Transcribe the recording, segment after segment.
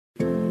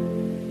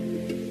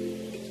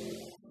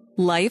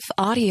Life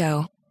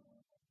Audio.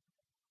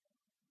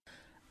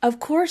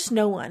 Of course,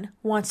 no one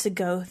wants to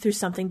go through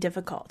something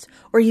difficult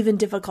or even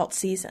difficult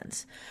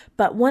seasons.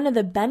 But one of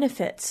the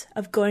benefits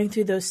of going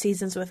through those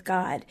seasons with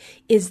God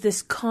is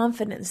this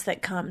confidence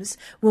that comes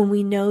when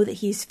we know that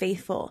He's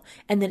faithful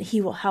and that He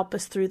will help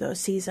us through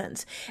those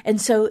seasons. And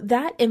so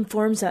that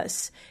informs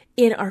us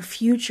in our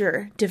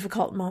future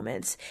difficult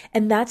moments.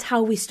 And that's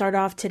how we start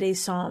off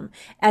today's psalm.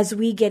 As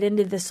we get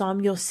into the psalm,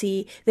 you'll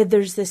see that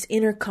there's this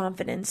inner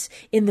confidence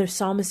in the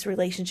psalmist's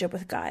relationship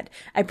with God.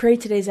 I pray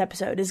today's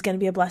episode is going to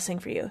be a blessing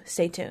for you.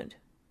 Stay tuned.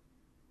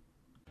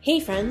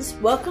 Hey friends,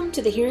 welcome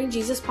to the Hearing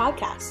Jesus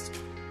podcast.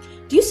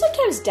 Do you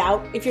sometimes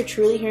doubt if you're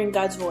truly hearing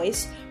God's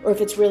voice or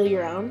if it's really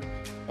your own?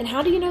 And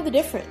how do you know the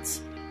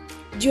difference?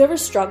 Do you ever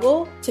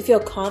struggle to feel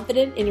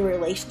confident in your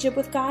relationship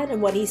with God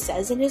and what He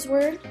says in His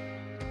Word?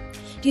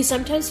 Do you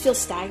sometimes feel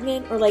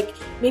stagnant or like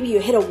maybe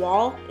you hit a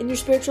wall in your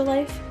spiritual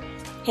life?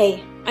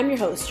 Hey, I'm your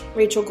host,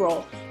 Rachel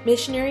Grohl,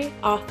 missionary,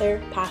 author,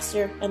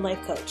 pastor, and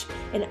life coach,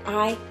 and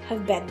I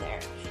have been there.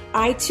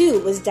 I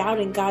too was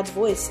doubting God's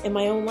voice in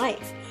my own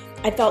life.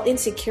 I felt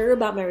insecure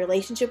about my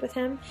relationship with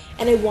Him,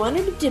 and I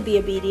wanted to be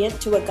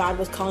obedient to what God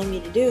was calling me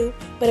to do,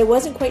 but I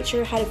wasn't quite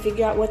sure how to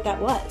figure out what that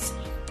was.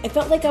 I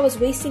felt like I was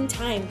wasting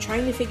time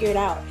trying to figure it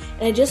out,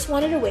 and I just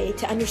wanted a way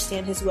to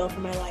understand His will for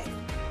my life.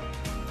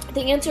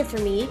 The answer for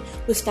me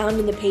was found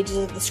in the pages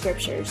of the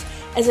scriptures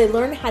as I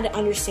learned how to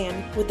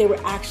understand what they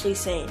were actually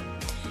saying.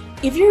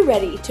 If you're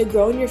ready to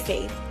grow in your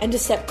faith and to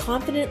step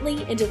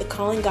confidently into the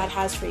calling God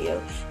has for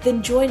you,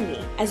 then join me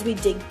as we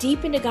dig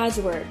deep into God's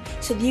Word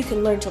so that you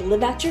can learn to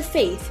live out your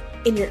faith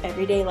in your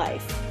everyday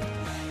life.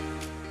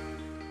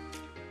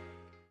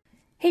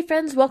 Hey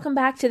friends, welcome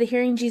back to the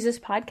Hearing Jesus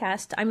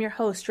podcast. I'm your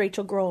host,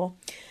 Rachel Grohl.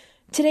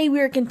 Today we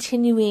are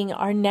continuing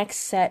our next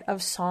set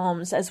of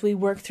Psalms as we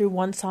work through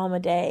one Psalm a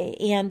day.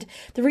 And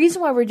the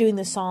reason why we're doing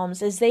the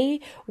Psalms is they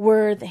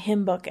were the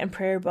hymn book and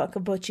prayer book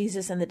of both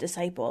Jesus and the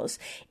disciples.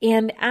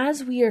 And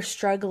as we are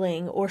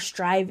struggling or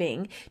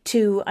striving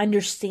to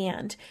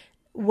understand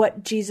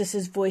what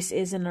Jesus' voice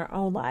is in our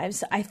own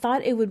lives, I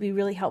thought it would be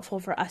really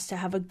helpful for us to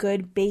have a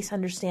good base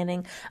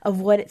understanding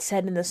of what it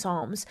said in the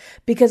Psalms.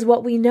 Because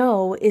what we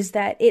know is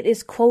that it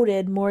is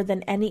quoted more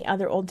than any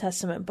other Old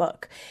Testament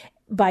book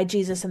by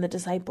Jesus and the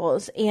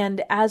disciples.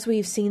 And as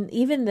we've seen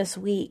even this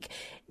week,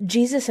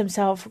 Jesus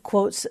himself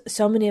quotes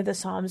so many of the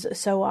Psalms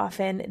so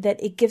often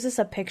that it gives us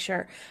a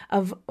picture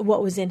of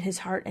what was in his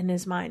heart and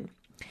his mind.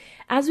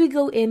 As we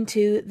go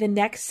into the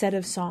next set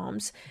of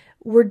Psalms,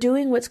 we're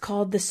doing what's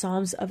called the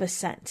Psalms of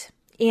Ascent.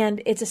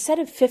 And it's a set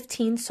of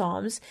 15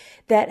 Psalms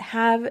that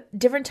have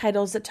different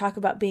titles that talk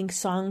about being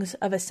songs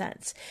of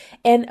ascents.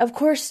 And of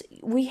course,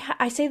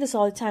 I say this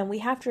all the time, we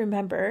have to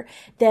remember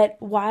that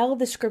while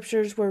the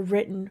scriptures were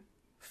written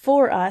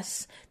for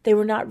us, they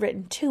were not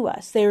written to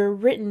us. They were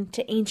written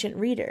to ancient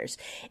readers.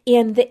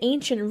 And the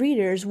ancient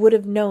readers would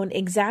have known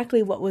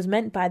exactly what was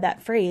meant by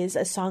that phrase,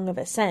 a song of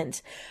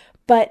ascent.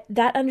 But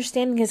that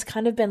understanding has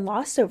kind of been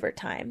lost over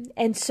time.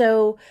 And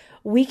so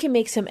we can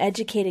make some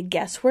educated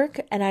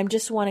guesswork. And I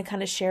just want to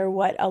kind of share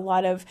what a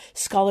lot of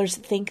scholars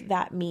think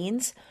that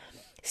means.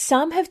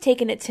 Some have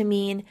taken it to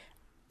mean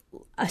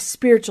a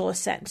spiritual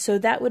ascent. So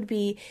that would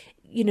be,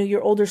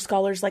 your older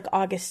scholars like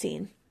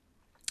Augustine.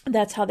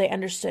 That's how they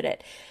understood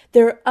it.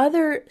 There are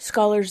other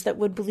scholars that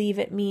would believe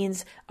it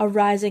means a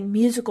rising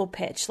musical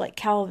pitch, like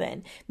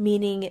Calvin,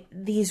 meaning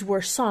these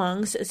were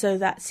songs, so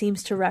that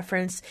seems to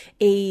reference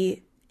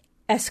a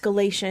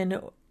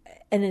escalation,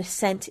 an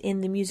ascent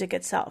in the music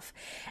itself.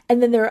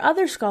 And then there are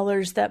other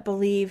scholars that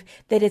believe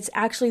that it's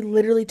actually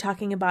literally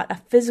talking about a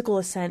physical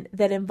ascent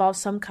that involves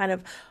some kind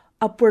of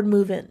upward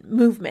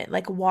movement,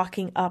 like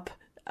walking up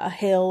a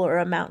hill or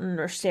a mountain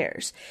or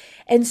stairs.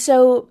 And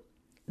so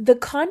the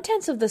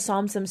contents of the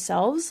Psalms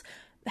themselves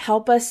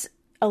help us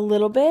a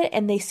little bit,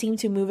 and they seem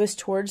to move us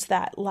towards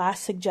that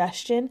last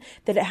suggestion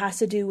that it has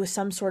to do with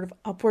some sort of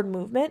upward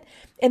movement.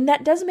 And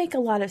that does make a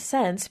lot of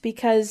sense,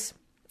 because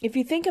if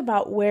you think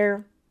about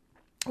where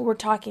we're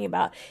talking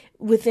about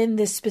within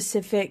this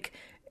specific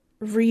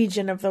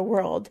region of the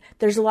world,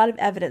 there's a lot of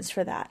evidence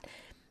for that.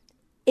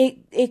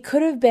 It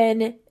could have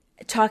been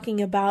talking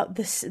about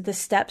the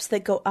steps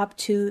that go up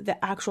to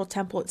the actual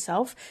temple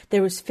itself.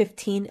 There was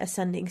 15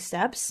 ascending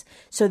steps,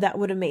 so that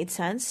would have made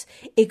sense.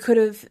 It could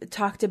have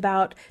talked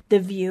about the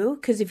view,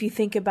 because if you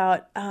think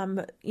about,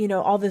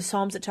 all the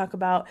Psalms that talk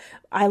about,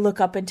 I look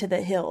up into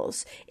the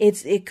hills,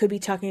 it could be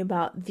talking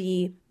about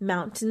the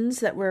mountains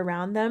that were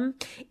around them.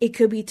 It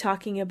could be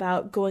talking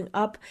about going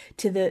up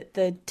to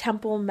the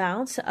temple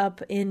mounts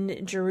up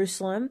in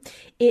Jerusalem.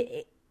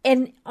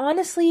 And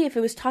honestly, if it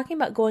was talking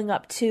about going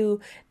up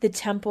to the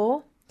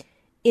temple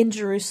in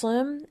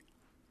Jerusalem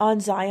on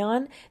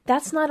Zion,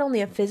 that's not only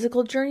a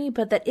physical journey,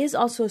 but that is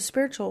also a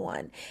spiritual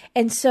one.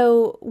 And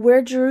so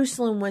where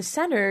Jerusalem was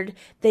centered,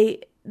 they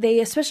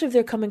especially if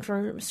they're coming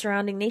from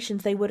surrounding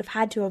nations, they would have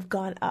had to have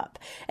gone up.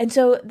 And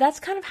so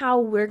that's kind of how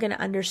we're going to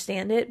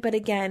understand it. But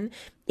again,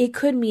 it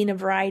could mean a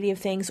variety of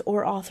things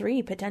or all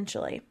three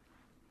potentially.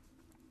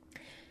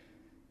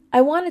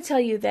 I want to tell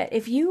you that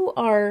if you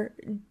are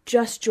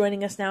just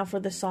joining us now for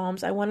the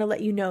Psalms, I want to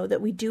let you know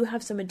that we do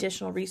have some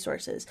additional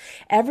resources.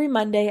 Every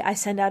Monday, I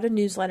send out a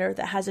newsletter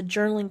that has a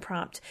journaling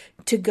prompt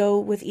to go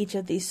with each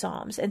of these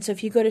Psalms. And so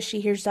if you go to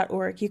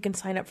shehears.org, you can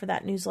sign up for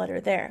that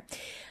newsletter there.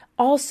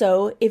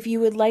 Also, if you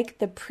would like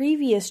the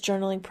previous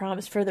journaling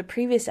prompts for the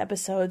previous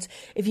episodes,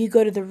 if you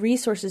go to the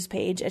resources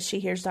page at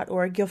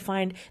shehears.org, you'll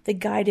find the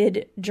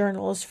guided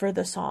journals for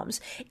the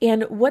Psalms.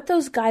 And what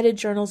those guided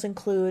journals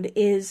include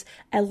is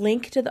a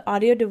link to the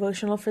audio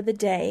devotional for the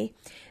day.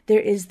 There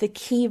is the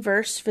key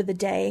verse for the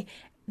day,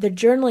 the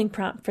journaling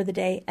prompt for the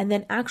day, and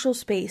then actual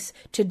space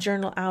to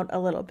journal out a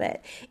little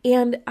bit.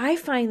 And I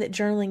find that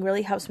journaling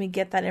really helps me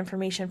get that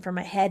information from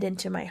my head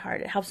into my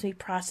heart. It helps me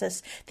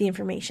process the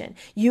information.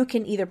 You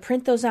can either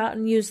print those out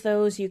and use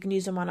those. You can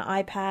use them on an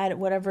iPad,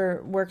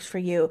 whatever works for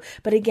you.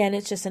 But again,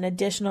 it's just an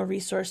additional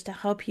resource to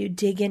help you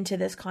dig into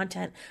this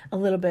content a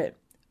little bit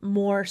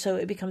more so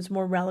it becomes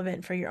more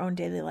relevant for your own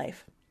daily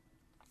life.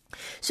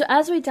 So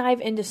as we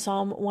dive into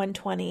Psalm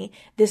 120,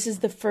 this is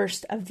the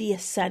first of the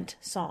Ascent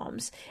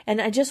Psalms.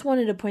 And I just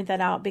wanted to point that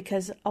out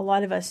because a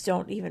lot of us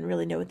don't even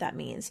really know what that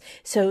means.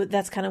 So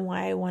that's kind of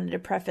why I wanted to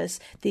preface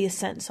the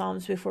Ascent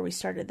Psalms before we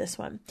started this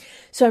one.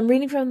 So I'm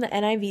reading from the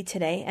NIV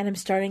today, and I'm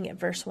starting at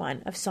verse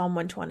 1 of Psalm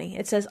 120.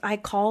 It says, I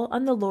call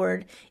on the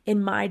Lord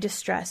in my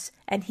distress,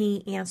 and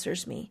he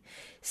answers me.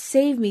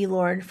 Save me,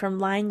 Lord, from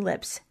lying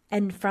lips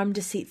and from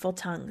deceitful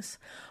tongues.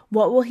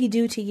 What will he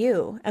do to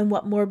you, and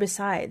what more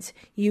besides,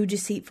 you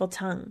deceitful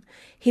tongue?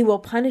 He will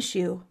punish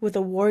you with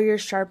a warrior's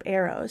sharp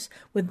arrows,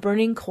 with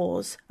burning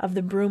coals of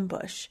the broom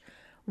bush.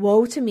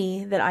 Woe to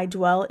me that I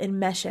dwell in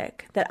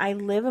Meshech, that I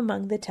live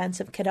among the tents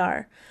of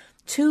Kedar.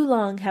 Too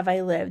long have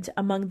I lived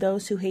among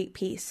those who hate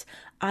peace.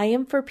 I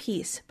am for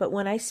peace, but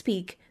when I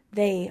speak,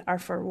 they are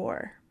for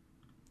war.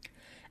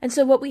 And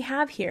so what we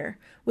have here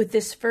with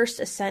this first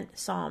ascent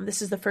psalm,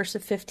 this is the first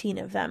of 15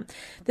 of them,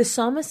 the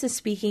psalmist is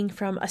speaking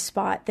from a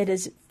spot that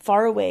is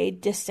far away,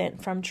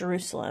 distant from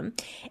Jerusalem.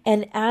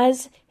 And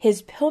as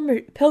his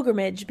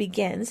pilgrimage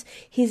begins,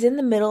 he's in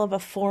the middle of a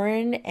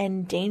foreign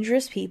and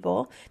dangerous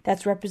people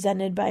that's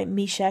represented by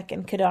Meshech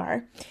and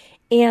Kedar.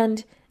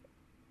 And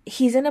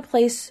he's in a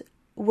place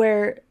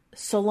where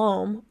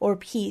shalom, or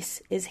peace,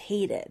 is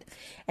hated.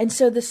 And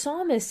so the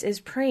psalmist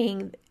is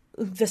praying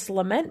this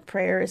lament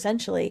prayer,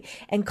 essentially,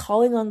 and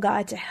calling on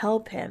God to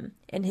help him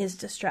in his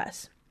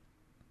distress.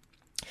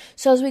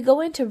 So as we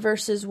go into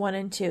verses 1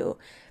 and 2,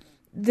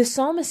 the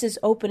psalmist is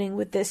opening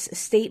with this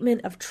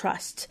statement of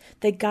trust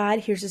that God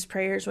hears his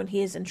prayers when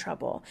he is in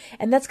trouble.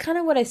 And that's kind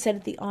of what I said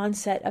at the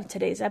onset of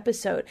today's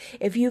episode.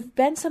 If you've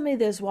been somebody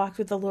that has walked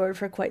with the Lord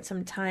for quite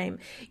some time,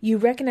 you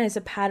recognize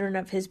a pattern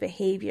of his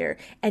behavior,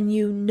 and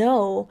you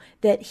know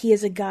that he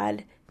is a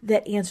God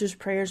that answers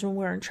prayers when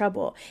we're in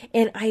trouble.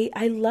 And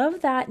I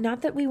love that,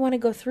 not that we want to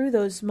go through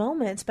those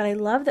moments, but I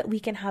love that we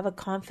can have a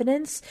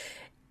confidence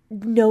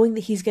knowing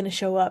that he's going to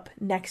show up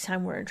next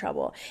time we're in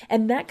trouble.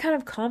 And that kind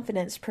of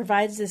confidence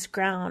provides this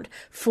ground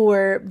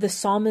for the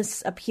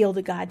psalmist's appeal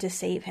to God to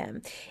save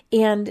him.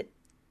 And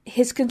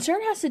his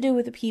concern has to do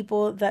with the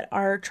people that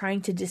are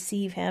trying to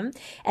deceive him,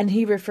 and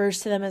he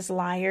refers to them as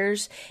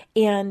liars.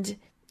 And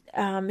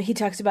he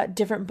talks about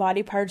different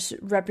body parts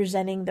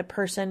representing the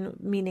person,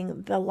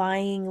 meaning the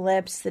lying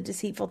lips, the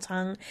deceitful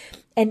tongue.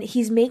 And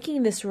he's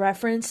making this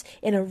reference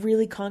in a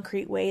really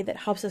concrete way that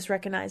helps us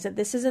recognize that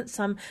this isn't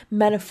some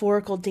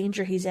metaphorical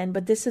danger he's in,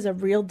 but this is a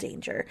real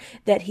danger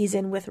that he's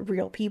in with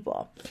real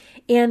people.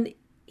 And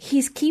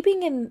he's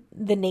keeping in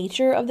the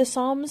nature of the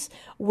Psalms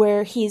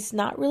where he's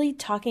not really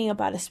talking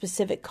about a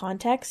specific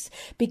context,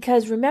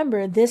 because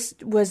remember, this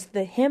was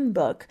the hymn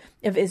book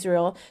of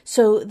Israel,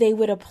 so they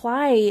would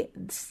apply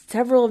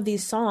several of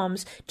these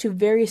Psalms to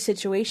various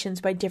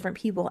situations by different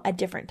people at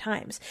different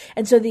times.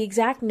 And so the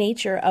exact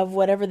nature of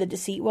whatever the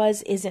deceit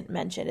was isn't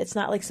mentioned. It's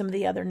not like some of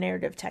the other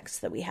narrative texts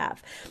that we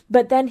have.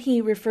 But then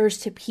he refers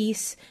to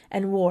peace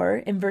and war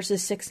in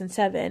verses 6 and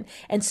 7.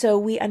 And so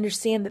we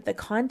understand that the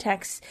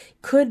context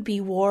could be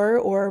war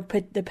or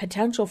the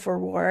potential for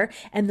war,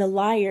 and the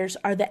liars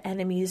are the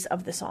enemies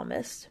of the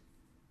psalmist.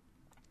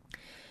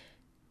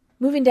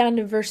 Moving down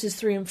to verses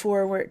 3 and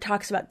 4, where it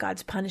talks about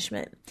God's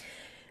punishment.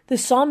 The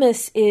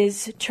psalmist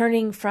is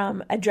turning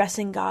from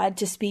addressing God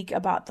to speak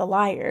about the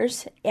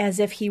liars as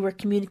if he were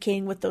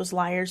communicating with those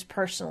liars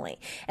personally.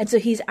 And so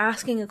he's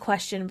asking a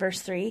question in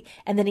verse 3,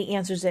 and then he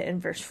answers it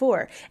in verse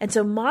 4. And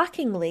so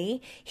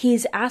mockingly,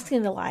 he's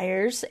asking the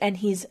liars, and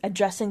he's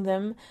addressing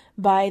them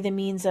by the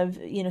means of,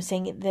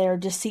 saying their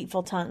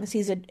deceitful tongues.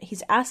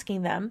 He's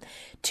asking them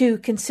to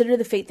consider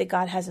the fate that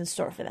God has in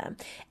store for them.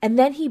 And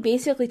then he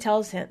basically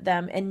tells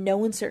them in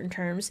no uncertain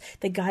terms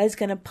that God is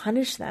going to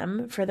punish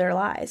them for their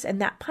lies. And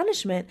that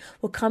punishment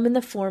will come in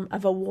the form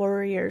of a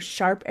warrior's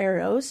sharp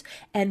arrows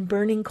and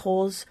burning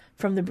coals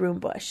from the broom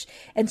bush.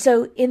 And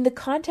so in the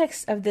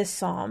context of this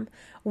psalm,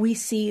 we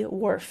see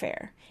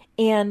warfare.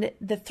 And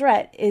the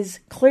threat is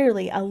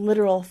clearly a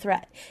literal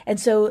threat. And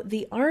so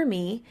the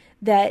army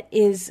that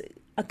is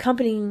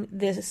accompanying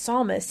the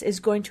psalmist is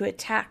going to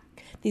attack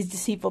these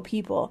deceitful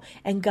people,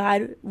 and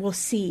God will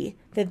see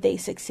that they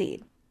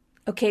succeed.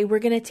 Okay, we're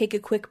going to take a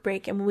quick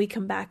break, and when we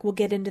come back, we'll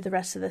get into the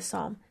rest of the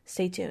psalm.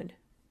 Stay tuned.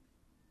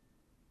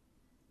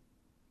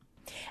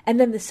 And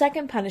then the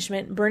second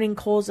punishment, burning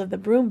coals of the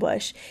broom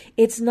bush,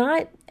 it's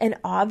not an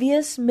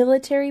obvious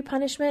military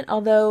punishment,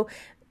 although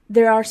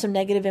there are some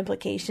negative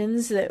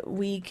implications that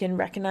we can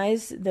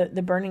recognize.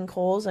 The burning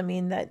coals,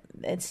 that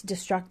it's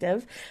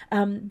destructive.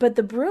 But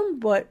the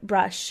broom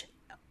brush,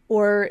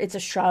 or it's a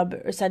shrub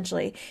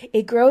essentially,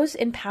 it grows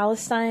in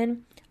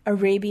Palestine,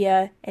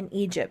 Arabia, and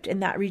Egypt, in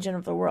that region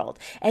of the world.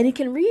 And it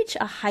can reach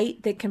a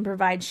height that can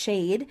provide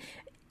shade,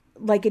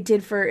 like it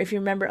did for, if you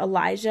remember,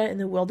 Elijah in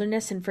the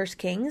wilderness in 1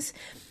 Kings.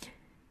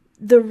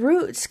 The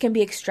roots can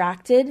be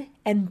extracted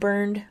and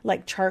burned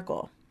like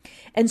charcoal.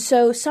 And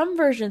so some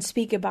versions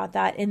speak about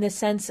that in the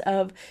sense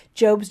of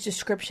Job's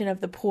description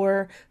of the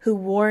poor who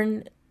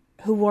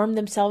warm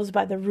themselves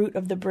by the root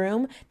of the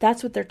broom.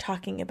 That's what they're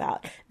talking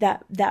about.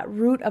 That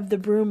root of the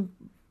broom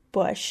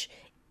bush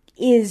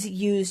is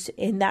used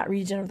in that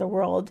region of the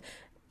world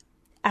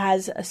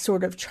as a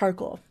sort of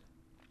charcoal.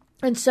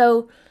 And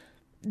so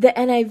the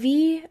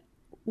NIV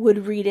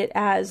would read it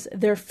as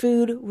their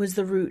food was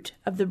the root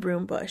of the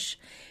broom bush.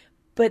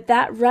 But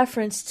that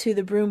reference to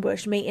the broom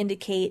bush may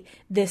indicate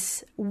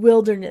this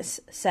wilderness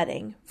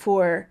setting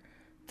for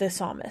the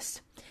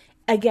psalmist.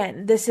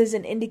 Again, this is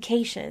an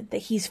indication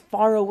that he's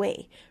far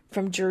away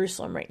from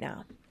Jerusalem right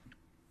now.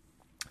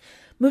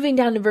 Moving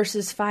down to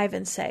verses 5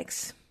 and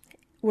 6,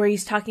 where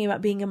he's talking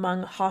about being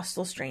among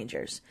hostile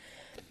strangers.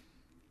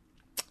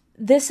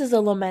 This is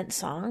a lament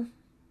song,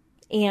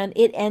 and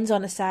it ends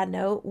on a sad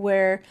note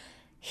where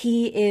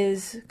he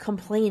is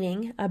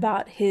complaining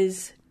about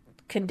his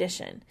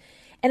condition.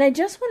 And I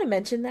just want to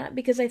mention that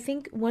because I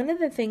think one of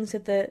the things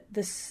that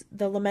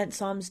the Lament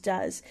Psalms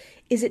does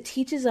is it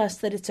teaches us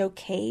that it's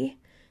okay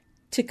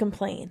to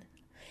complain.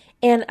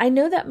 And I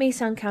know that may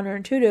sound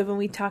counterintuitive, and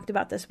we talked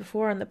about this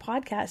before on the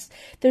podcast.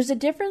 There's a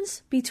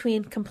difference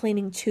between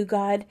complaining to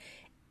God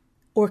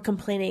or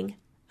complaining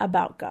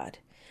about God.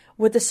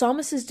 What the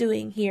psalmist is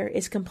doing here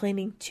is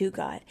complaining to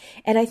God.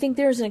 And I think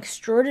there's an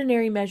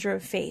extraordinary measure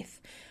of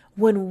faith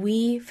when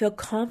we feel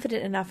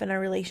confident enough in our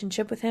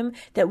relationship with him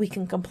that we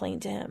can complain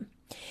to him.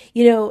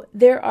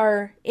 There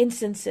are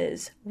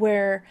instances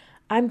where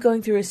I'm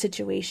going through a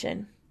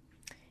situation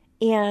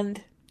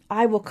and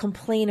I will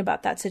complain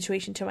about that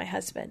situation to my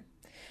husband.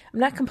 I'm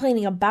not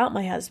complaining about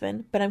my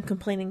husband, but I'm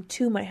complaining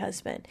to my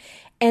husband.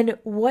 And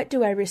what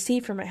do I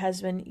receive from my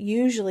husband?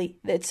 Usually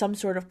it's some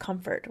sort of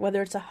comfort,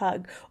 whether it's a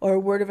hug or a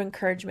word of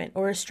encouragement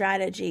or a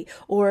strategy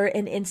or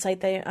an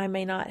insight that I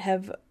may not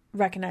have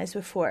recognized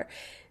before.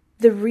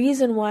 The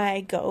reason why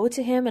I go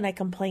to him and I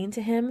complain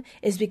to him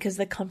is because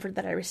the comfort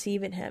that I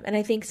receive in him. And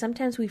I think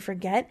sometimes we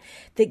forget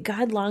that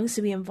God longs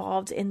to be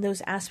involved in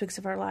those aspects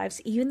of our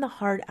lives, even the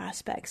hard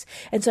aspects.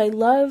 And so I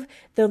love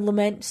the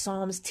Lament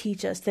Psalms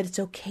teach us that it's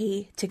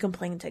okay to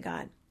complain to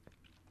God.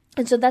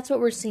 And so that's what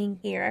we're seeing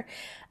here.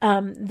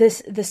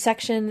 The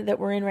section that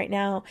we're in right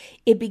now,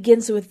 it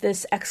begins with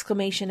this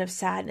exclamation of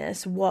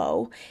sadness,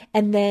 woe.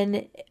 And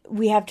then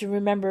we have to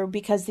remember,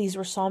 because these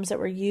were psalms that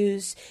were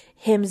used,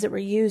 hymns that were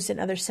used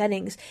in other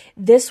settings,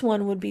 this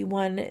one would be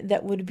one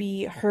that would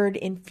be heard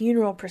in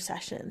funeral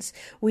processions.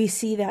 We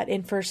see that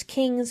in 1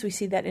 Kings, we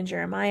see that in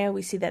Jeremiah,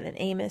 we see that in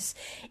Amos.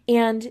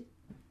 And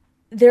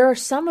there are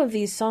some of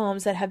these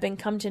psalms that have been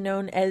come to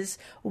known as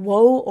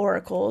woe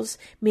oracles,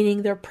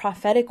 meaning they're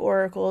prophetic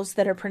oracles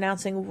that are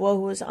pronouncing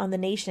woes on the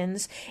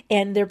nations,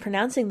 and they're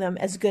pronouncing them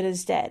as good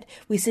as dead.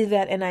 We see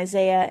that in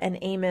Isaiah and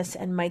Amos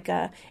and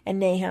Micah and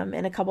Nahum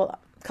and a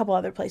couple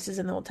other places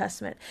in the Old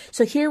Testament.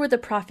 So here what the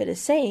prophet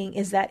is saying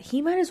is that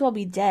he might as well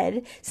be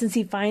dead, since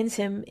he finds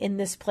him in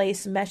this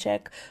place,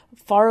 Meshech,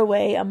 far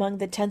away among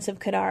the tents of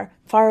Kedar,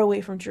 far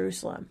away from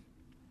Jerusalem.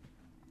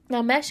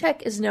 Now,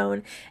 Meshech is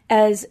known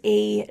as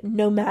a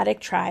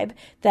nomadic tribe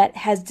that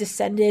has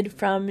descended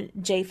from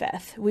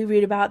Japheth. We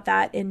read about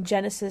that in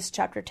Genesis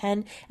chapter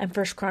 10 and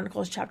 1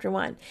 Chronicles chapter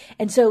 1.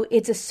 And so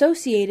it's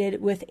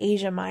associated with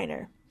Asia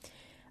Minor.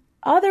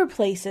 Other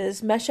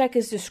places, Meshech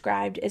is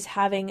described as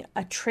having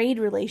a trade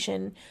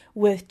relation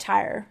with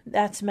Tyre.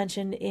 That's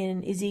mentioned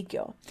in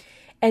Ezekiel.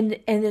 And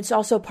it's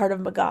also part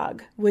of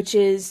Magog, which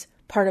is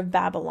part of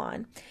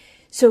Babylon.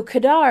 So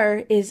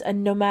Kedar is a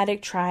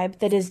nomadic tribe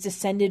that is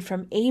descended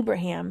from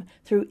Abraham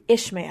through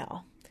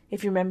Ishmael.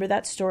 If you remember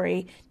that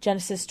story,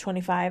 Genesis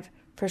 25,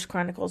 1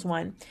 Chronicles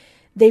 1.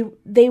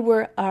 They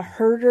were a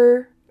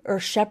herder or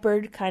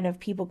shepherd kind of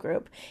people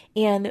group.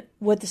 And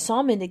what the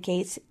psalm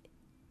indicates,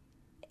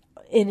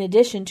 in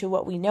addition to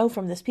what we know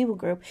from this people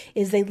group,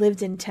 is they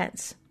lived in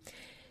tents.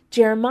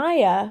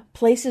 Jeremiah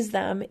places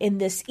them in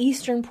this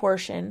eastern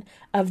portion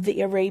of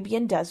the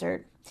Arabian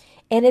desert.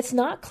 And it's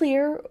not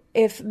clear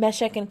if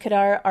Meshech and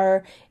Kedar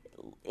are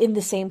in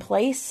the same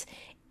place.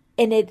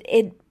 And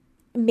it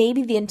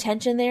maybe the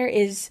intention there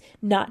is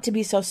not to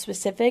be so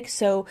specific,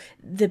 so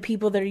the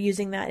people that are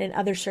using that in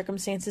other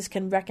circumstances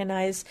can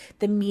recognize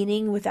the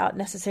meaning without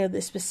necessarily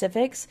the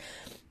specifics.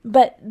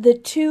 But the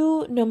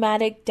two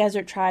nomadic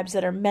desert tribes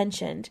that are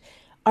mentioned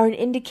are an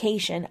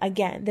indication,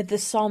 again, that the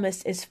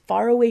psalmist is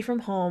far away from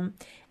home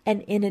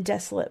and in a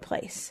desolate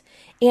place.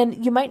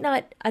 And you might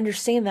not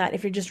understand that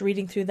if you're just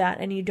reading through that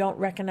and you don't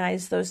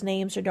recognize those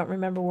names or don't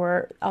remember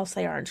where else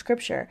they are in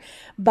scripture.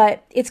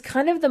 But it's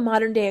kind of the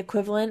modern day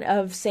equivalent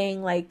of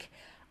saying like,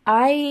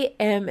 I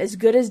am as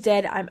good as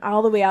dead. I'm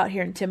all the way out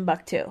here in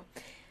Timbuktu.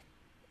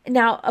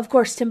 Now, of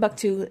course,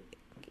 Timbuktu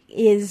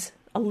is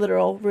a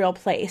literal real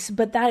place,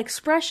 but that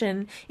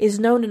expression is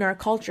known in our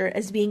culture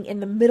as being in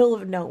the middle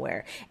of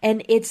nowhere.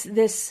 And it's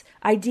this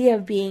idea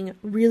of being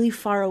really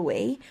far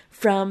away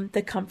from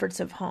the comforts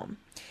of home.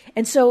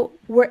 And so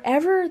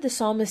wherever the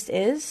psalmist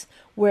is,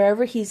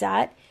 wherever he's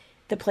at,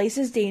 the place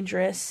is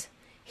dangerous.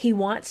 He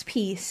wants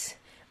peace,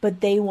 but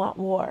they want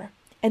war.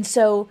 And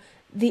so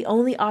the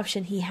only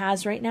option he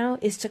has right now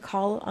is to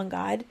call on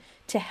God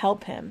to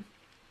help him.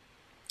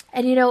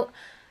 And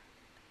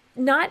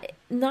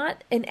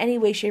not in any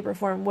way, shape, or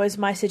form was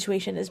my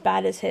situation as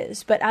bad as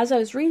his. But as I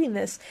was reading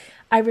this,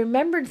 I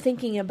remembered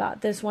thinking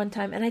about this one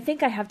time, and I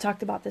think I have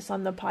talked about this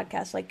on the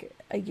podcast like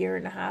a year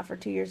and a half or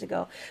 2 years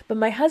ago. But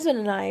my husband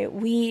and I,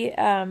 we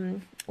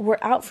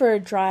were out for a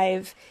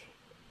drive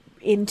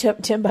in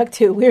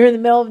Timbuktu. We were in the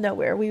middle of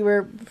nowhere. We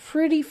were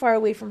pretty far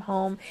away from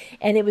home,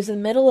 and it was in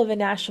the middle of a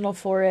national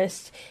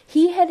forest.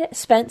 He had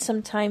spent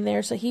some time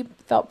there, so he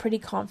felt pretty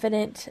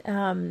confident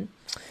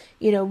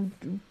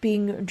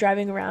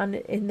driving around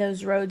in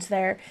those roads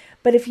there.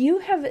 But if you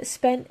have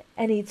spent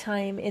any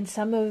time in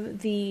some of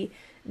the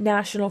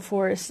national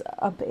forests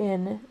up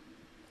in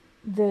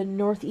the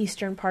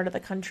northeastern part of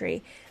the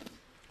country,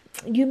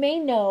 you may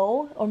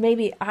know, or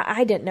maybe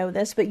I didn't know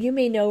this, but you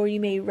may know or you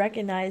may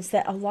recognize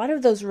that a lot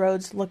of those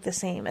roads look the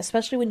same,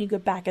 especially when you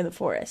get back in the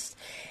forest.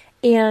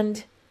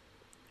 And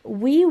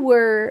we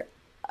were,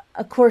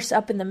 of course,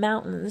 up in the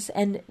mountains,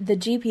 and the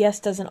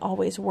GPS doesn't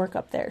always work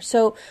up there.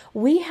 So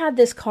we had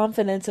this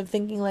confidence of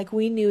thinking like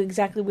we knew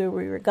exactly where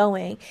we were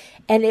going.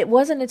 And it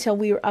wasn't until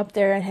we were up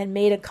there and had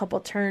made a couple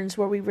turns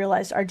where we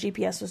realized our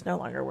GPS was no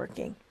longer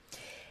working.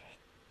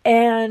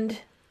 And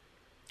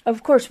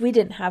of course, we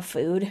didn't have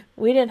food.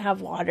 We didn't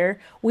have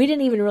water. We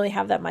didn't even really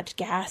have that much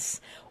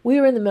gas.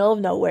 We were in the middle of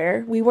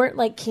nowhere. We weren't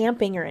like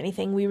camping or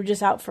anything. We were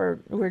just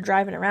we were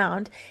driving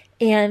around,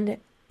 and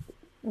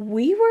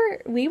we were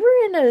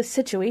in a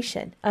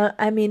situation.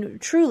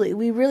 Truly,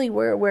 we really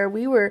were, where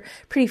we were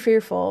pretty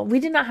fearful. We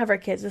did not have our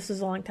kids. This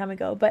was a long time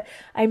ago, but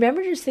I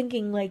remember just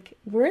thinking like,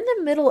 we're in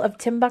the middle of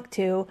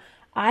Timbuktu.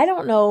 I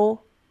don't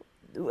know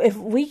if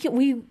we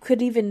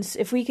could even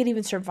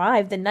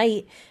survive the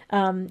night.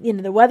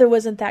 The weather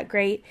wasn't that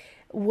great.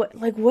 What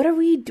are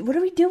we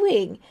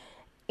doing?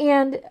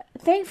 And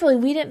thankfully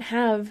we didn't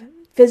have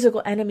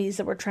physical enemies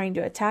that were trying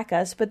to attack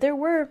us, but there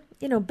were,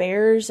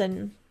 bears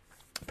and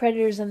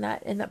predators in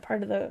that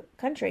part of the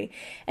country.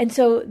 And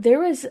so there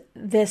was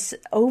this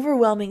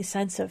overwhelming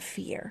sense of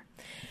fear.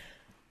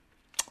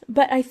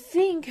 But I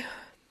think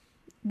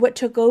what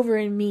took over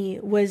in me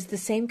was the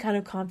same kind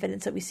of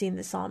confidence that we see in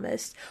the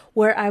psalmist,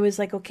 where I was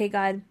like, okay,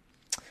 God,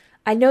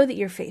 I know that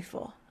you're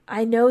faithful.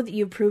 I know that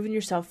you've proven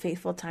yourself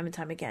faithful time and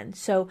time again.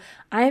 So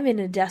I'm in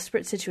a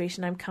desperate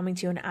situation. I'm coming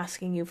to you and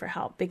asking you for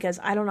help, because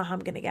I don't know how I'm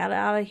going to get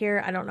out of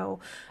here. I don't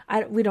know.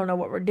 We don't know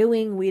what we're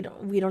doing. We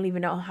don't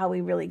even know how we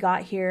really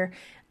got here.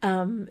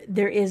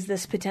 There is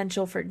this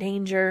potential for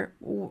danger.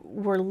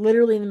 We're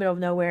literally in the middle of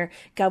nowhere.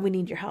 God, we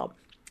need your help.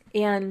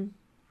 And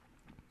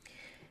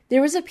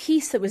there was a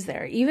peace that was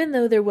there. Even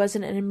though there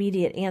wasn't an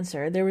immediate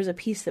answer, there was a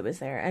peace that was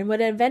there. And what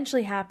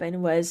eventually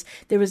happened was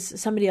there was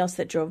somebody else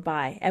that drove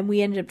by, and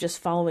we ended up just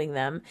following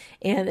them.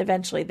 And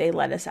eventually they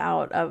let us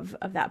out of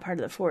that part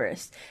of the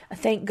forest.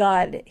 Thank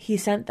God he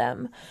sent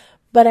them.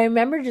 But I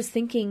remember just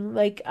thinking,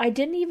 like, I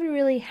didn't even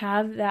really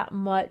have that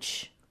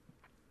much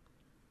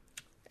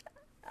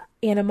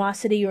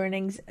animosity or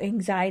an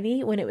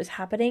anxiety when it was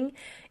happening.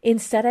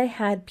 Instead, I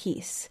had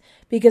peace,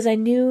 because I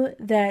knew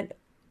that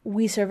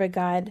we serve a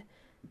God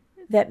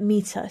that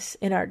meets us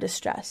in our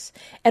distress.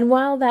 And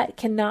while that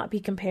cannot be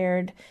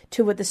compared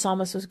to what the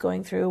psalmist was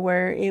going through,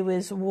 where it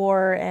was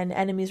war and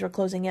enemies were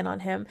closing in on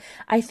him,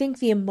 I think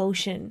the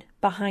emotion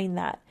behind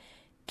that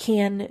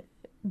can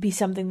be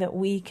something that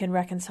we can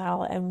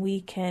reconcile and we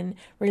can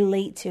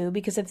relate to,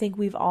 because I think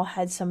we've all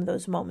had some of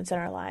those moments in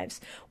our lives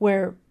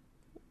where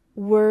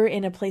we're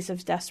in a place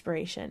of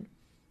desperation.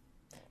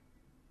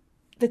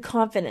 The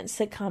confidence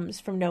that comes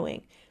from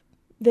knowing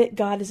that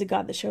God is a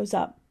God that shows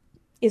up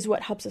is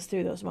what helps us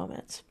through those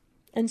moments.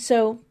 And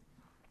so,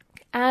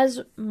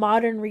 as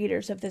modern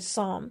readers of this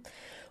psalm,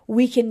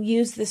 we can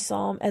use this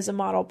psalm as a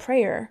model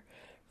prayer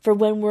for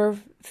when we're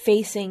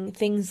facing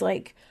things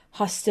like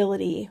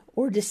hostility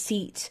or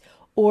deceit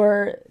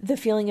or the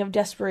feeling of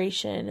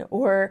desperation,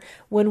 or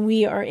when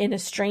we are in a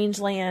strange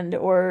land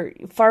or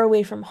far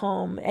away from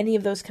home, any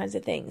of those kinds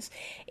of things.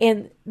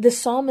 And the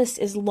psalmist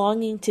is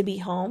longing to be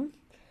home.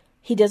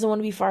 He doesn't want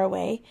to be far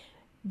away,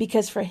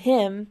 because for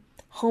him,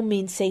 home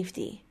means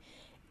safety.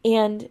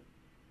 And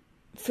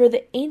for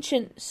the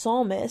ancient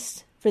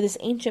psalmist, for this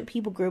ancient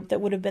people group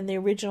that would have been the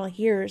original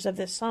hearers of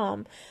this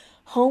psalm,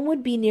 home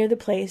would be near the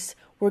place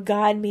where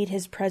God made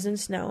his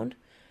presence known,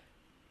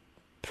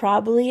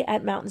 probably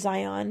at Mount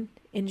Zion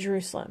in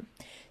Jerusalem.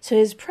 So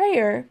his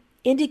prayer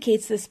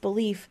indicates this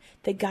belief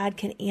that God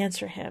can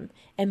answer him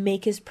and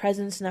make his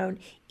presence known,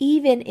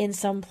 even in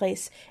some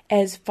place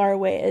as far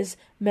away as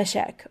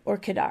Meshech or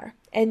Kedar.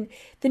 And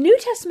the New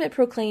Testament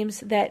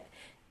proclaims that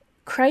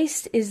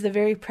Christ is the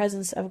very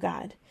presence of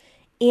God.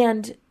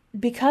 And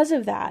because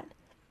of that,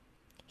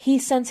 he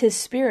sends his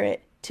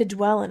Spirit to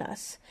dwell in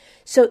us.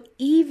 So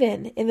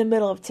even in the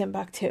middle of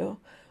Timbuktu,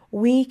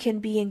 we can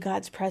be in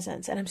God's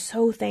presence. And I'm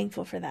so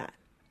thankful for that.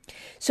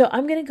 So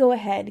I'm going to go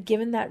ahead,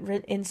 given that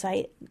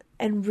insight,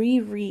 and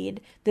reread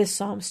this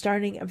psalm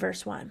starting at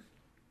verse 1.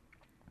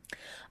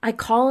 I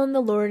call on the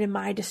Lord in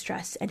my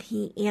distress, and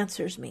he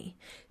answers me.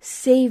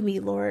 Save me,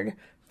 Lord,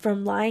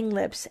 from lying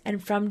lips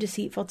and from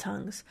deceitful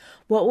tongues.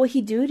 What will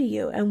he do to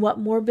you, and what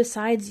more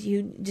besides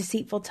you,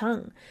 deceitful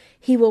tongue?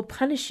 He will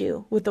punish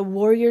you with the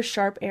warrior's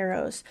sharp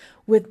arrows,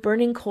 with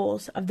burning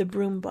coals of the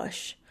broom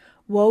bush.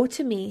 Woe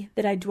to me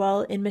that I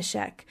dwell in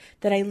Meshech,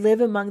 that I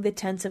live among the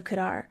tents of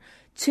Kedar.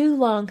 Too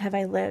long have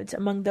I lived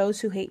among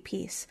those who hate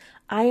peace.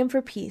 I am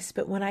for peace,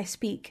 but when I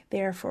speak,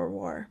 they are for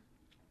war.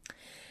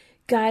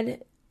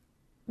 God,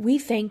 we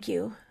thank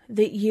you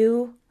that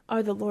you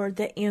are the Lord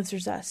that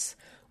answers us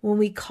when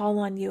we call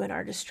on you in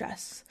our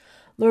distress.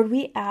 Lord,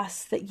 we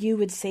ask that you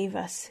would save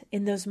us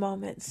in those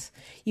moments.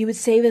 You would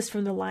save us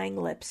from the lying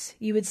lips.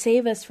 You would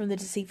save us from the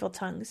deceitful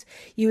tongues.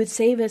 You would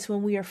save us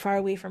when we are far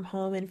away from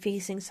home and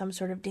facing some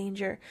sort of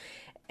danger.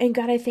 And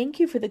God, I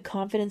thank you for the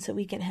confidence that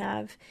we can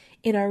have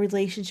in our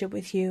relationship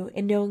with you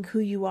and knowing who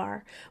you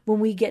are when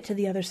we get to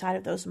the other side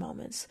of those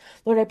moments.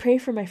 Lord, I pray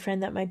for my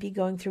friend that might be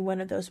going through one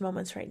of those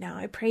moments right now.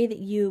 I pray that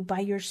you, by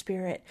your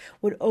Spirit,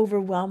 would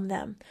overwhelm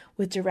them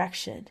with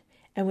direction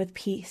and with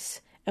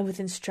peace and with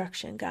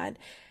instruction, God.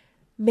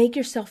 Make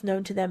yourself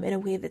known to them in a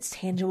way that's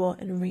tangible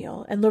and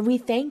real. And Lord, we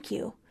thank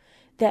you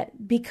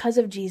that because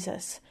of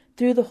Jesus,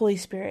 through the Holy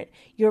Spirit,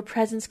 your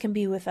presence can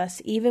be with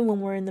us even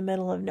when we're in the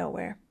middle of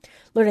nowhere.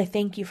 Lord, I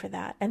thank you for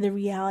that and the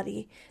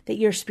reality that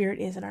your Spirit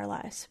is in our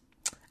lives.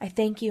 I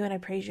thank you and I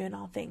praise you in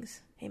all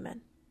things.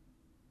 Amen.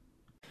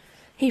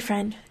 Hey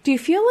friend, do you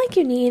feel like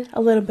you need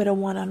a little bit of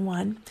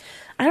one-on-one?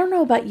 I don't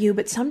know about you,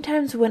 but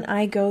sometimes when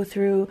I go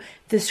through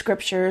the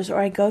scriptures or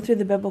I go through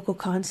the biblical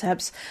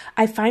concepts,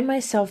 I find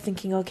myself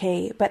thinking,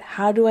 okay, but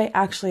how do I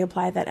actually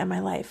apply that in my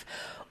life?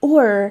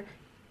 Or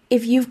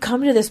if you've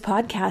come to this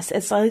podcast,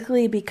 it's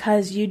likely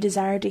because you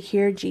desire to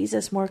hear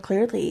Jesus more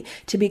clearly,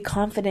 to be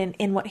confident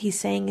in what he's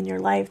saying in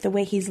your life, the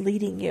way he's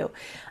leading you.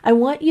 I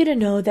want you to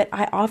know that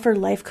I offer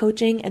life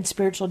coaching and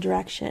spiritual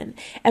direction.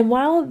 And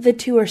while the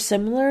two are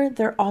similar,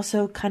 they're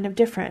also kind of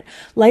different.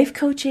 Life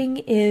coaching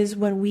is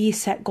when we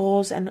set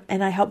goals and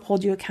I help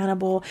hold you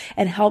accountable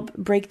and help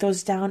break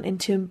those down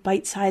into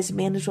bite-sized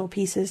manageable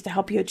pieces to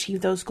help you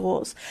achieve those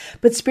goals.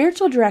 But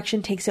spiritual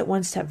direction takes it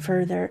one step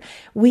further.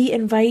 We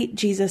invite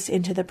Jesus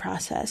into the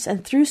process.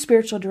 And through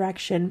spiritual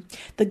direction,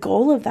 the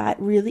goal of that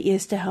really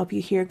is to help you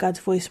hear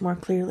God's voice more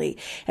clearly.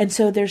 And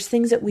so there's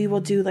things that we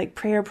will do like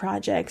prayer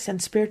projects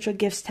and spiritual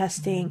gifts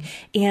testing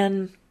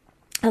and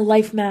a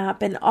life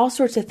map and all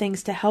sorts of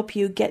things to help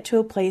you get to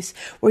a place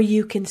where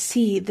you can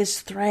see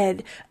this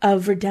thread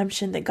of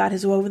redemption that God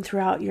has woven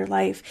throughout your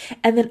life.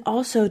 And then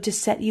also to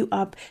set you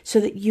up so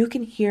that you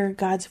can hear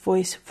God's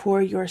voice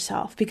for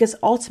yourself. Because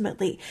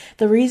ultimately,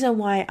 the reason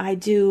why I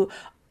do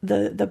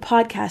the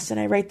podcast and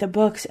I write the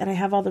books and I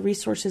have all the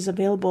resources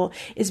available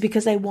is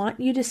because I want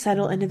you to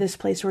settle into this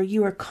place where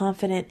you are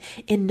confident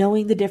in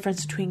knowing the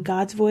difference between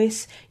God's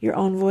voice, your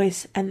own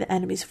voice, and the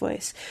enemy's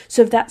voice.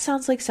 So if that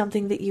sounds like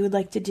something that you would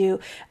like to do,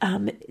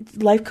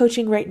 life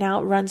coaching right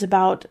now runs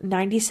about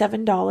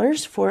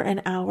 $97 for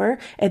an hour.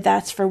 And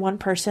that's for one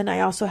person.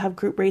 I also have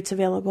group rates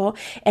available.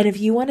 And if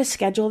you want to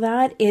schedule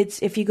that,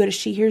 if you go to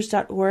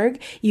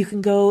shehears.org, you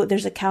can go,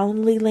 there's a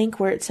Calendly link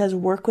where it says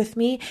work with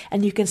me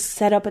and you can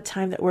set up a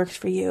time that works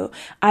for you.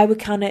 I would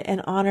count it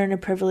an honor and a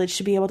privilege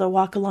to be able to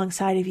walk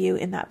alongside of you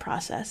in that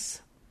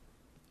process.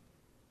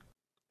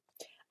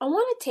 I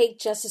want to take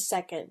just a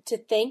second to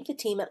thank the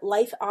team at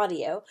Life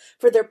Audio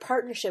for their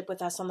partnership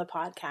with us on the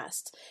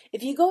podcast.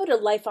 If you go to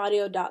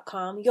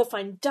lifeaudio.com, you'll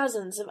find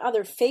dozens of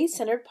other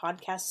faith-centered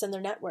podcasts in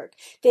their network.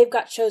 They've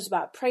got shows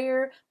about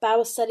prayer,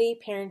 Bible study,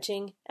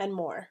 parenting, and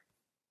more.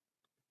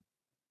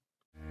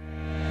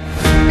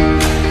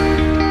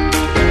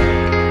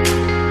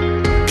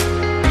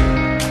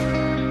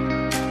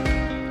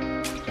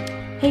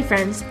 Hey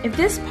friends, if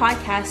this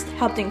podcast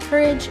helped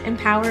encourage,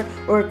 empower,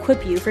 or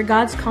equip you for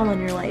God's call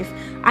on your life,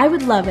 I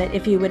would love it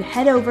if you would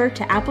head over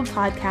to Apple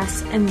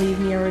Podcasts and leave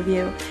me a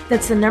review.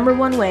 That's the number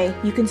one way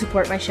you can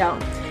support my show.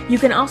 You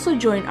can also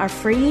join our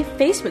free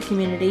Facebook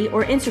community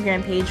or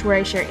Instagram page where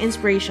I share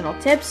inspirational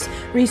tips,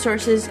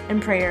 resources,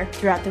 and prayer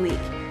throughout the week.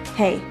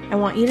 Hey, I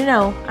want you to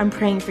know I'm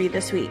praying for you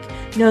this week.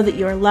 Know that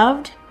you are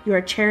loved, you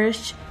are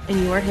cherished, and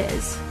you are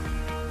His.